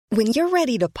When you're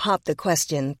ready to pop the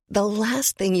question, the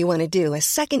last thing you want to do is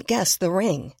second-guess the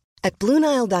ring. At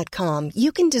BlueNile.com,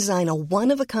 you can design a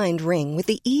one-of-a-kind ring with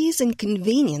the ease and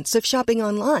convenience of shopping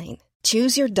online.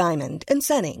 Choose your diamond and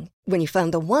setting. When you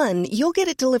find the one, you'll get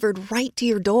it delivered right to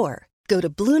your door. Go to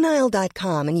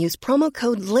BlueNile.com and use promo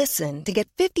code LISTEN to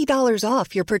get $50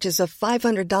 off your purchase of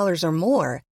 $500 or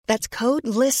more. That's code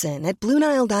LISTEN at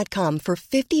BlueNile.com for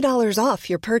 $50 off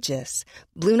your purchase.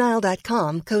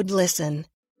 BlueNile.com, code LISTEN.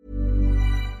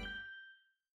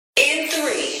 In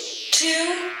 3, 2,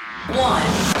 1.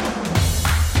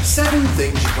 7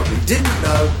 things you probably didn't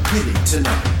know you need to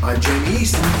know. I'm Jamie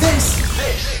East and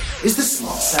this is the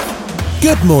Smart 7.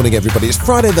 Good morning, everybody. It's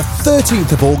Friday the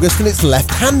 13th of August and it's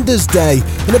Left-Handers Day.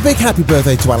 And a big happy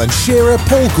birthday to Alan Shearer,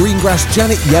 Paul Greengrass,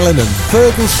 Janet Yellen and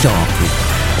Fergal Sharkey.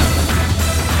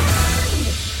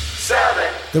 7.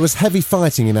 There was heavy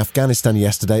fighting in Afghanistan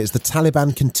yesterday as the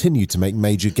Taliban continued to make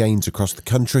major gains across the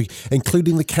country,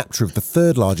 including the capture of the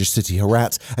third largest city,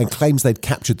 Herat, and claims they'd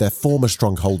captured their former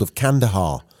stronghold of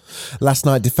Kandahar. Last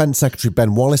night, Defence Secretary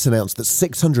Ben Wallace announced that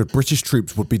 600 British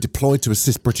troops would be deployed to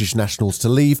assist British nationals to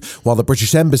leave, while the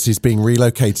British Embassy is being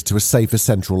relocated to a safer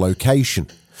central location.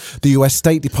 The US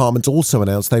State Department also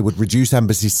announced they would reduce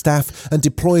embassy staff and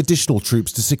deploy additional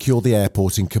troops to secure the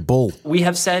airport in Kabul. We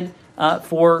have said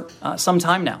for some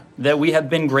time now that we have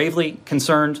been gravely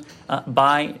concerned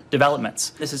by developments.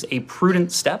 This is a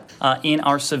prudent step in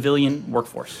our civilian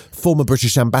workforce. Former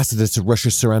British Ambassador to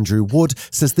Russia Sir Andrew Wood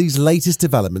says these latest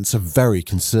developments are very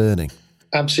concerning.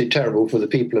 Absolutely terrible for the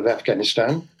people of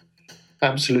Afghanistan.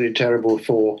 Absolutely terrible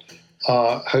for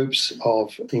our hopes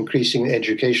of increasing the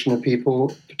education of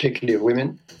people, particularly of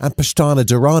women. And Pashtana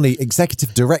Durrani,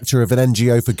 Executive Director of an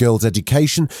NGO for Girls'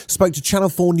 Education, spoke to Channel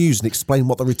 4 News and explained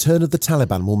what the return of the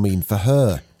Taliban will mean for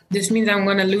her. This means I'm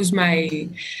going to lose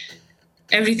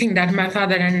everything that my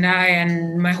father and I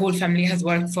and my whole family has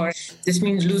worked for. This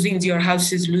means losing your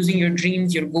houses, losing your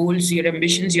dreams, your goals, your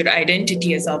ambitions, your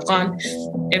identity as Afghan,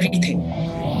 everything.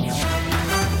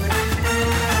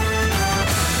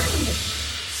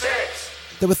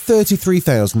 There were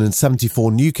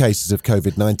 33,074 new cases of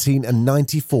COVID-19 and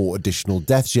 94 additional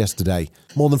deaths yesterday.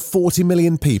 More than 40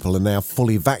 million people are now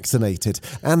fully vaccinated,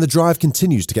 and the drive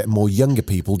continues to get more younger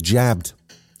people jabbed.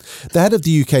 The head of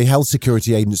the UK Health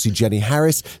Security Agency, Jenny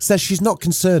Harris, says she's not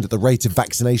concerned at the rate of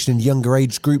vaccination in younger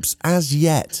age groups as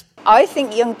yet. I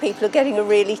think young people are getting a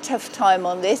really tough time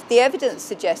on this. The evidence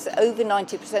suggests that over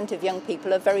 90% of young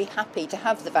people are very happy to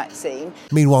have the vaccine.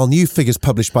 Meanwhile, new figures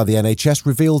published by the NHS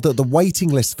revealed that the waiting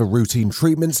lists for routine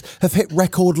treatments have hit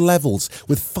record levels,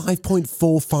 with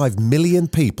 5.45 million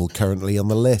people currently on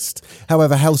the list.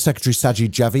 However, Health Secretary Sajid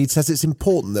Javid says it's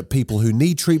important that people who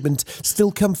need treatment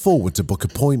still come forward to book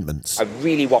appointments. I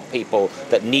really want people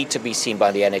that need to be seen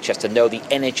by the NHS to know the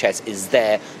NHS is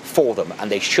there for them and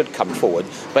they should come forward.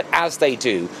 But as they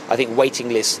do, I think waiting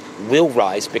lists will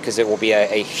rise because there will be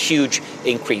a huge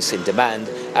increase in demand,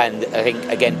 and I think,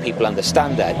 again, people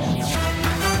understand that.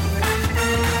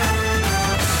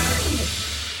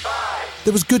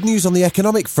 There was good news on the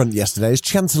economic front yesterday as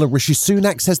Chancellor Rishi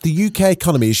Sunak says the UK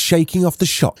economy is shaking off the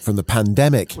shock from the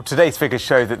pandemic. Well, today's figures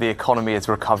show that the economy is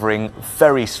recovering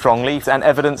very strongly and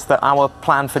evidence that our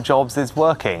plan for jobs is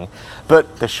working.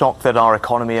 But the shock that our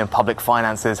economy and public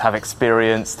finances have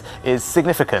experienced is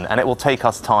significant, and it will take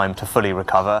us time to fully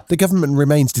recover. The government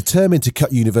remains determined to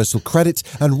cut universal credit,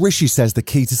 and Rishi says the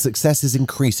key to success is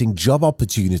increasing job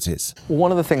opportunities. One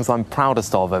of the things I'm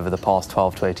proudest of over the past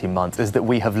 12 to 18 months is that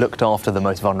we have looked after the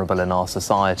most vulnerable in our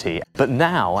society. But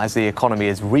now, as the economy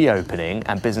is reopening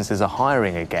and businesses are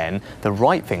hiring again, the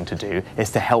right thing to do is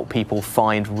to help people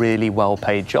find really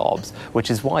well-paid jobs, which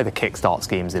is why the Kickstart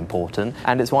scheme is important,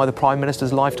 and it's why the Prime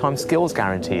Minister's Lifetime Skills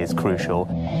Guarantee is crucial.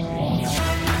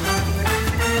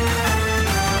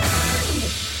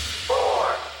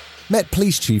 Met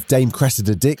Police Chief Dame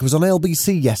Cressida Dick was on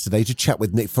LBC yesterday to chat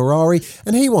with Nick Ferrari,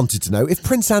 and he wanted to know if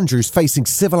Prince Andrew's facing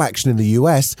civil action in the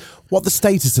US, what the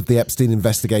status of the Epstein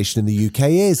investigation in the UK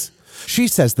is. She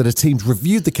says that a team's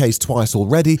reviewed the case twice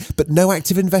already, but no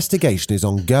active investigation is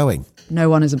ongoing. No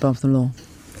one is above the law.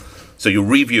 So you're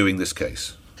reviewing this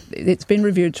case? It's been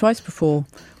reviewed twice before.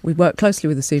 We work closely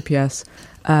with the CPS.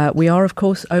 We are, of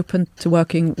course, open to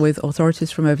working with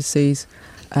authorities from overseas.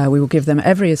 We will give them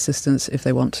every assistance if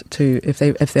they want to, if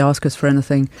they ask us for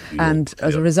anything. And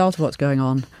as a result of what's going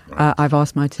on, I've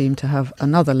asked my team to have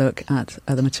another look at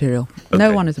the material. Okay.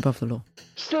 No one is above the law.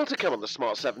 Still to come on the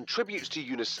Smart 7, tributes to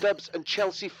Una Stubbs and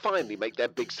Chelsea finally make their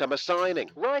big summer signing.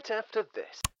 Right after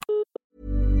this.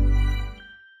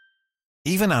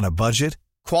 Even on a budget,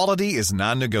 quality is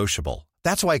non-negotiable.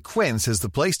 That's why Quince is the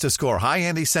place to score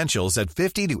high-end essentials at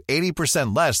 50 to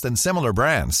 80% less than similar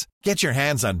brands. Get your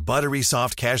hands on buttery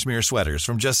soft cashmere sweaters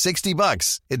from just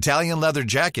 $60, Italian leather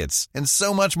jackets, and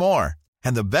so much more.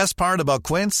 And the best part about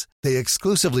Quince, they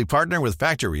exclusively partner with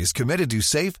factories committed to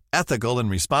safe, ethical,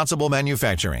 and responsible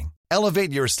manufacturing.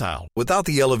 Elevate your style without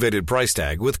the elevated price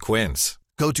tag with Quince.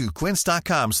 Go to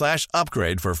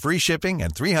quince.com/upgrade for free shipping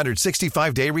and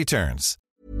 365-day returns.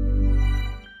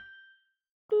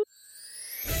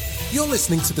 You're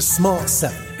listening to The Smart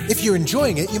 7. If you're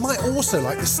enjoying it, you might also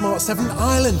like the Smart 7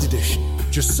 Ireland edition.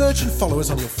 Just search and follow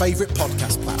us on your favourite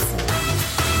podcast platform.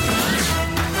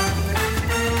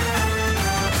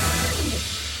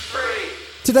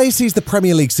 Today sees the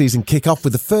Premier League season kick off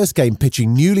with the first game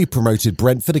pitching newly promoted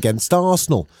Brentford against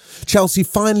Arsenal. Chelsea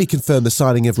finally confirmed the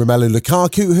signing of Romelu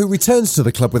Lukaku, who returns to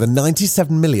the club with a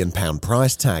 £97 million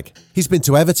price tag. He's been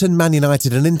to Everton, Man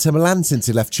United and Inter Milan since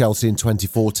he left Chelsea in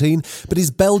 2014, but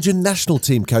his Belgian national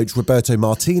team coach Roberto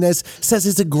Martinez says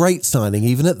it's a great signing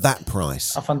even at that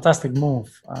price. A fantastic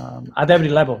move at every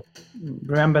level.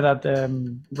 Remember that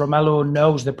Romelu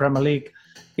knows the Premier League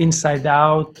inside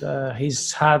out.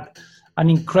 He's had an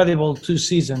incredible 2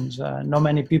 seasons. Not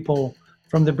many people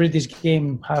from the British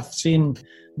game have seen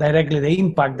directly the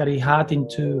impact that he had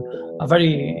into a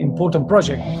very important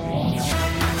project.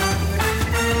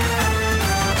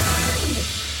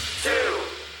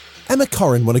 Emma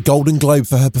Corrin won a Golden Globe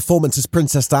for her performance as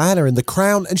Princess Diana in The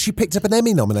Crown, and she picked up an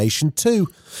Emmy nomination too.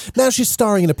 Now she's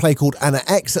starring in a play called Anna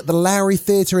X at the Lowry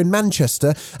Theatre in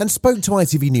Manchester and spoke to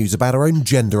ITV News about her own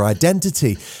gender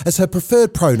identity, as her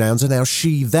preferred pronouns are now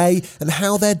she, they, and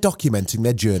how they're documenting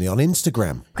their journey on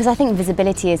Instagram. Because I think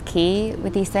visibility is key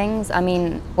with these things. I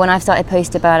mean, when I started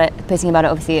posting about it,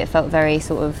 obviously it felt very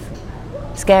sort of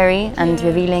scary and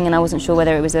revealing, and I wasn't sure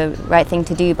whether it was the right thing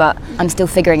to do, but I'm still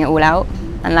figuring it all out.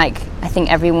 And I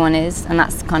think everyone is, and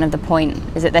that's kind of the point,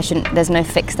 is that there's no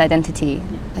fixed identity,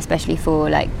 especially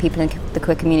for people in the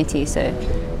queer community, so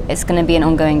it's going to be an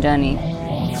ongoing journey.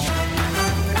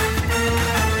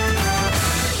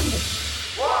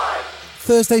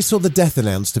 Thursday saw the death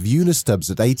announced of Una Stubbs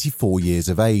at 84 years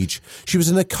of age. She was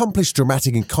an accomplished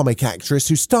dramatic and comic actress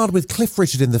who starred with Cliff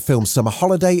Richard in the film Summer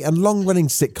Holiday and long-running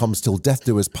sitcoms Till Death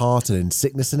Do Us Part and In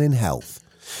Sickness and in Health.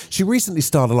 She recently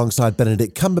starred alongside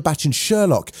Benedict Cumberbatch in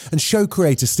Sherlock, and show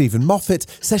creator Stephen Moffat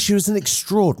says she was an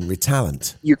extraordinary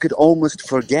talent. You could almost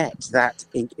forget that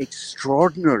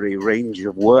extraordinary range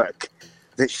of work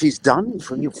that she's done,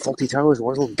 from 40 Towers,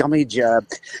 Wurzel Gummidge,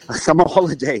 Summer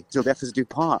Holiday, Till Death Us Do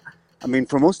Part. I mean,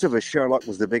 for most of us, Sherlock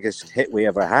was the biggest hit we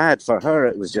ever had. For her,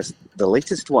 it was just the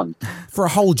latest one. For a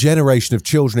whole generation of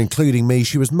children, including me,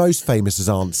 she was most famous as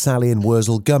Aunt Sally in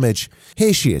Wurzel Gummidge.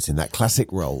 Here she is in that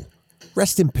classic role.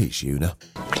 Rest in peace, Una.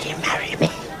 Will you marry me?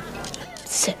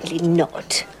 Certainly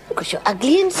not. Because you're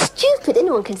ugly and stupid.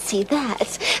 Anyone can see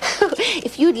that.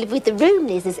 If you'd lived with the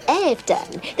Romneys as I've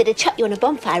done, they'd have chucked you on a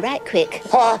bonfire right quick.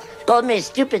 Oh, call me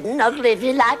stupid and ugly if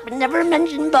you like, but never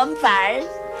mention bonfires.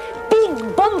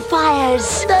 Big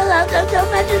bonfires. Don't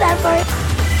mention that for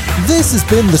it. This has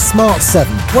been The Smart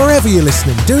 7. Wherever you're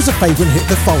listening, do us a favour and hit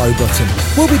the follow button.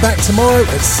 We'll be back tomorrow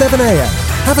at 7 a.m.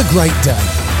 Have a great day.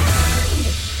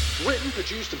 Written,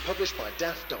 produced and published by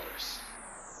Daft Doris.